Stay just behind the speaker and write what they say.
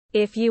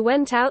If you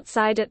went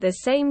outside at the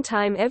same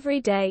time every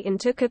day and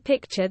took a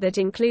picture that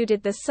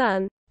included the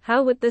sun,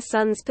 how would the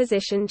sun's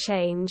position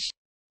change?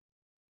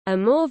 A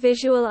more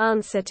visual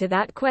answer to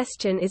that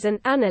question is an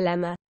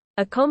analemma,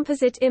 a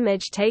composite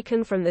image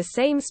taken from the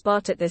same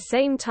spot at the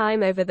same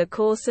time over the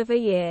course of a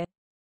year.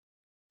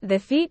 The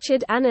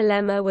featured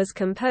analemma was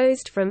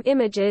composed from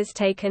images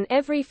taken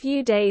every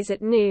few days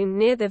at noon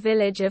near the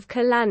village of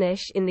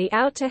Callanish in the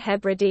Outer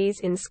Hebrides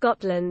in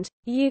Scotland,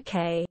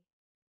 UK.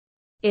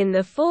 In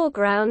the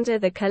foreground are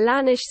the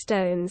Callanish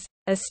Stones,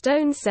 a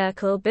stone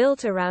circle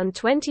built around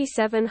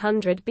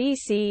 2700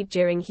 BC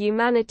during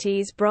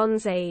humanity's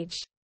Bronze Age.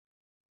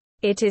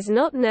 It is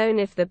not known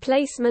if the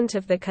placement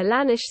of the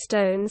Callanish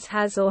stones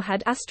has or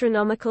had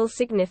astronomical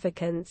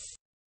significance.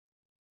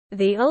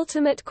 The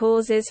ultimate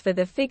causes for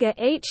the figure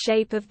 8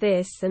 shape of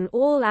this and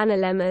all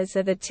analemmas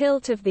are the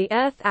tilt of the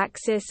Earth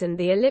axis and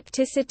the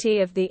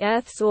ellipticity of the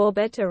Earth's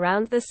orbit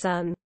around the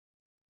Sun.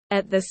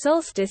 At the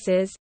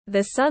solstices,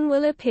 the Sun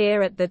will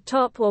appear at the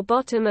top or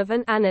bottom of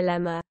an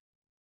analemma.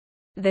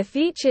 The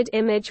featured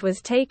image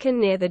was taken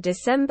near the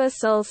December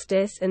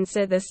solstice and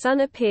so the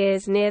Sun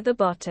appears near the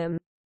bottom.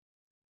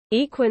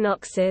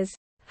 Equinoxes,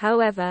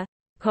 however,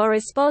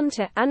 correspond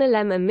to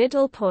analemma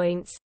middle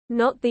points,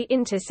 not the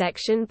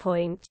intersection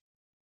point.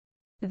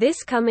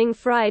 This coming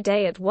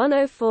Friday at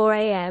 1:04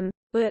 a.m.,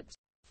 but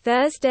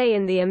Thursday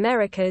in the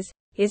Americas,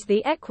 is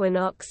the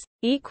equinox,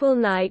 equal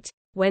night,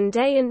 when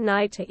day and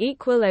night are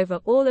equal over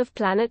all of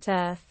planet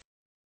Earth.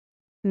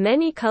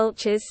 Many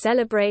cultures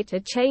celebrate a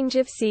change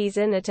of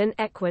season at an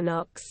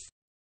equinox.